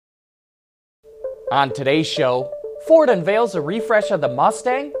On today's show, Ford unveils a refresh of the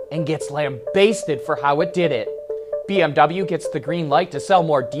Mustang and gets lambasted for how it did it. BMW gets the green light to sell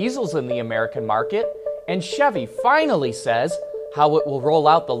more diesels in the American market, and Chevy finally says how it will roll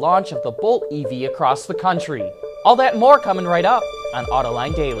out the launch of the Bolt EV across the country. All that and more coming right up on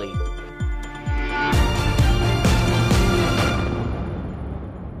Autoline Daily.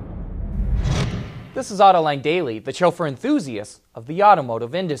 This is Autoline Daily, the show for enthusiasts of the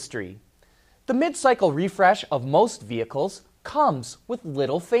automotive industry. The mid-cycle refresh of most vehicles comes with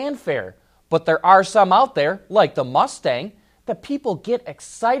little fanfare, but there are some out there, like the Mustang, that people get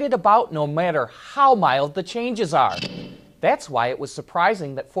excited about no matter how mild the changes are. That's why it was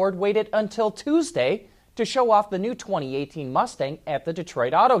surprising that Ford waited until Tuesday to show off the new 2018 Mustang at the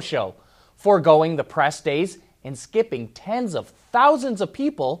Detroit Auto Show, foregoing the press days and skipping tens of thousands of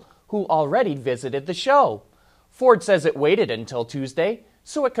people who already visited the show. Ford says it waited until Tuesday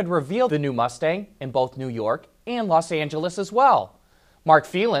so it could reveal the new Mustang in both New York and Los Angeles as well. Mark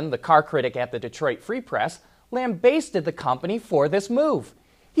Phelan, the car critic at the Detroit Free Press, lambasted the company for this move.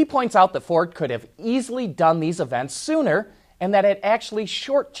 He points out that Ford could have easily done these events sooner and that it actually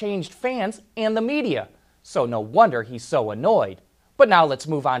shortchanged fans and the media. So no wonder he's so annoyed. But now let's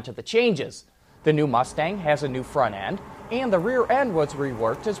move on to the changes. The new Mustang has a new front end, and the rear end was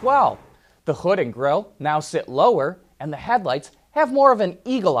reworked as well. The hood and grille now sit lower, and the headlights have more of an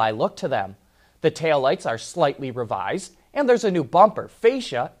eagle-eye look to them. The taillights are slightly revised, and there's a new bumper,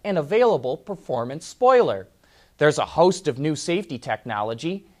 fascia, and available performance spoiler. There's a host of new safety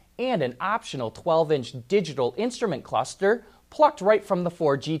technology and an optional 12-inch digital instrument cluster plucked right from the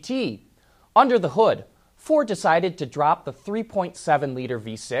Ford GT. Under the hood, Ford decided to drop the 3.7-liter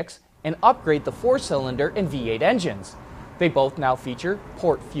V6 and upgrade the 4-cylinder and V8 engines. They both now feature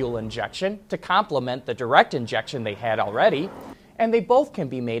port fuel injection to complement the direct injection they had already, and they both can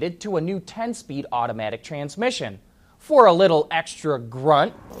be mated to a new 10-speed automatic transmission. For a little extra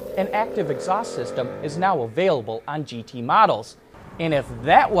grunt, an active exhaust system is now available on GT models. And if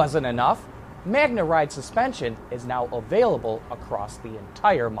that wasn't enough, MagneRide suspension is now available across the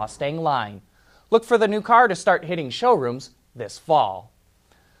entire Mustang line. Look for the new car to start hitting showrooms this fall.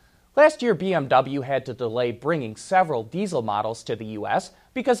 Last year, BMW had to delay bringing several diesel models to the U.S.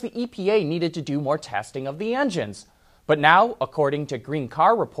 because the EPA needed to do more testing of the engines. But now, according to Green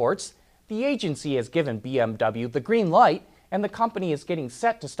Car Reports, the agency has given BMW the green light, and the company is getting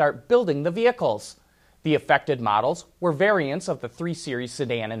set to start building the vehicles. The affected models were variants of the 3 Series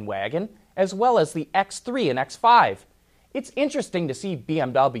sedan and wagon, as well as the X3 and X5. It's interesting to see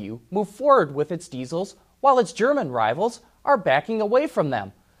BMW move forward with its diesels while its German rivals are backing away from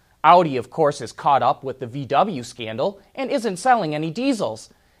them. Audi, of course, is caught up with the VW scandal and isn't selling any diesels.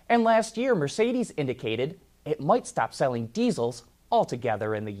 And last year, Mercedes indicated it might stop selling diesels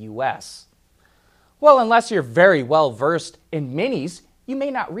altogether in the U.S. Well, unless you're very well versed in Minis, you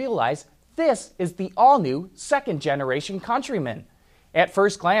may not realize this is the all-new second-generation Countryman. At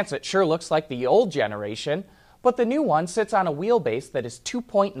first glance, it sure looks like the old generation, but the new one sits on a wheelbase that is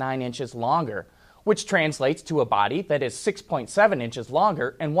 2.9 inches longer, which translates to a body that is 6.7 inches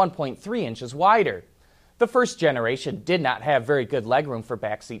longer and 1.3 inches wider. The first generation did not have very good legroom for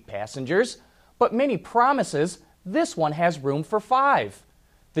backseat passengers, but Mini promises this one has room for 5.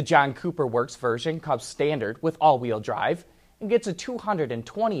 The John Cooper Works version comes standard with all-wheel drive and gets a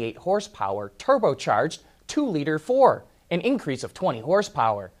 228 horsepower turbocharged 2-liter 4, an increase of 20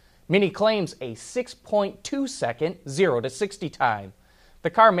 horsepower. Mini claims a 6.2 second 0 to 60 time. The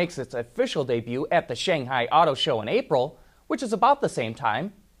car makes its official debut at the Shanghai Auto Show in April, which is about the same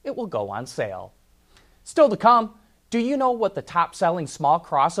time it will go on sale. Still to come, do you know what the top-selling small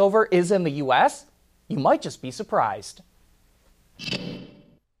crossover is in the U.S.? You might just be surprised.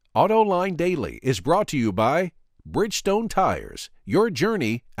 Autoline Daily is brought to you by Bridgestone Tires, your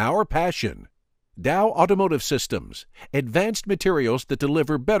journey, our passion. Dow Automotive Systems, advanced materials that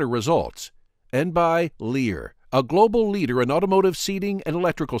deliver better results. And by Lear, a global leader in automotive seating and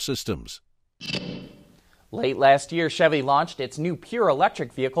electrical systems. Late last year, Chevy launched its new pure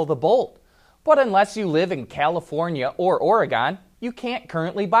electric vehicle, the Bolt. But unless you live in California or Oregon, you can't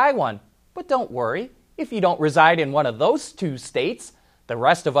currently buy one. But don't worry, if you don't reside in one of those 2 states, the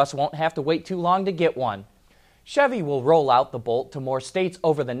rest of us won't have to wait too long to get one. Chevy will roll out the Bolt to more states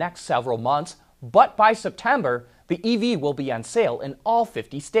over the next several months, but by September, the EV will be on sale in all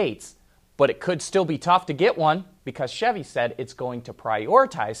 50 states. But it could still be tough to get one because Chevy said it's going to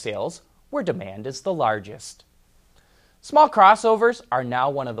prioritize sales where demand is the largest. Small crossovers are now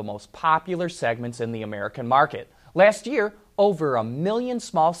one of the most popular segments in the American market. Last year, over 1 million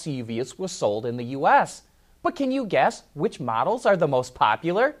small CUVs were sold in the U.S. But can you guess which models are the most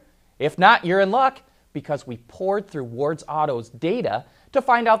popular? If not, you're in luck, because we poured through Ward's Auto's data to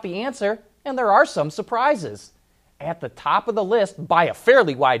find out the answer, and there are some surprises. At the top of the list, by a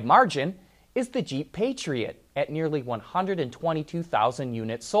fairly wide margin, is the Jeep Patriot at nearly 122,000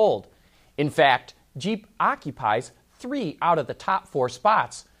 units sold. In fact, Jeep occupies 3 out of the top 4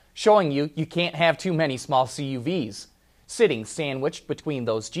 spots, showing you can't have too many small CUVs. Sitting sandwiched between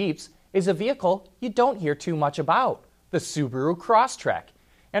those Jeeps is a vehicle you don't hear too much about, the Subaru Crosstrek.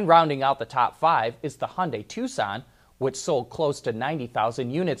 And rounding out the top 5 is the Hyundai Tucson, which sold close to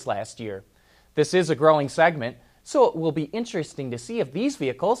 90,000 units last year. This is a growing segment, so it will be interesting to see if these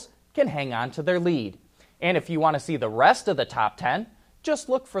vehicles can hang on to their lead. And if you want to see the rest of the top 10, just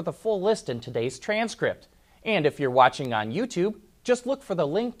look for the full list in today's transcript. And if you're watching on YouTube, just look for the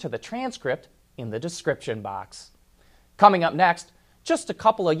link to the transcript in the description box. Coming up next, just a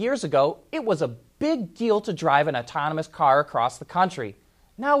couple of years ago, it was a big deal to drive an autonomous car across the country.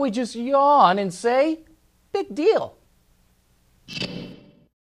 Now we just yawn and say, big deal.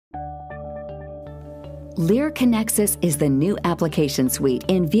 Lear Connexus is the new application suite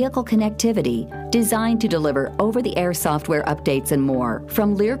in vehicle connectivity designed to deliver over-the-air software updates and more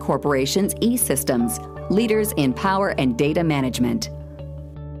from Lear Corporation's E-Systems, leaders in power and data management.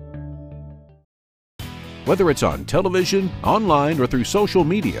 Whether it's on television, online, or through social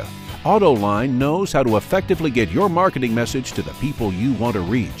media, AutoLine knows how to effectively get your marketing message to the people you want to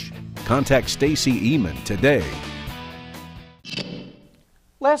reach. Contact Stacy Eman today.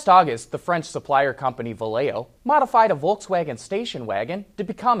 Last August, the French supplier company Valeo modified a Volkswagen station wagon to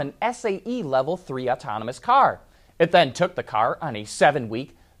become an SAE Level 3 autonomous car. It then took the car on a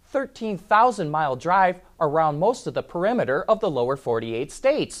 7-week, 13,000-mile drive around most of the perimeter of the lower 48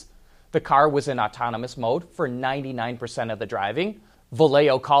 states. The car was in autonomous mode for 99% of the driving.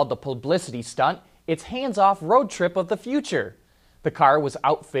 Valeo called the publicity stunt its hands-off road trip of the future. The car was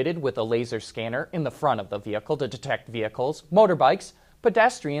outfitted with a laser scanner in the front of the vehicle to detect vehicles, motorbikes,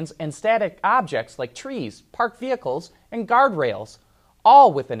 pedestrians, and static objects like trees, parked vehicles, and guardrails,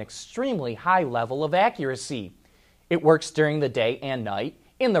 all with an extremely high level of accuracy. It works during the day and night,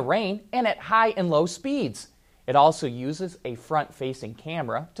 in the rain, and at high and low speeds. It also uses a front-facing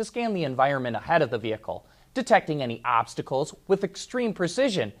camera to scan the environment ahead of the vehicle, detecting any obstacles with extreme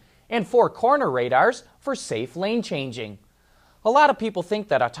precision, and 4 corner radars for safe lane changing. A lot of people think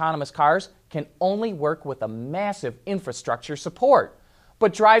that autonomous cars can only work with a massive infrastructure support.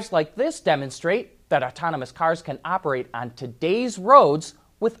 But drives like this demonstrate that autonomous cars can operate on today's roads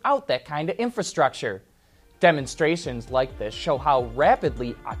without that kind of infrastructure. Demonstrations like this show how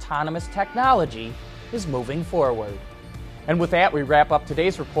rapidly autonomous technology is moving forward. And with that, we wrap up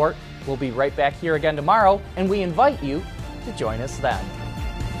today's report. We'll be right back here again tomorrow, and we invite you to join us then.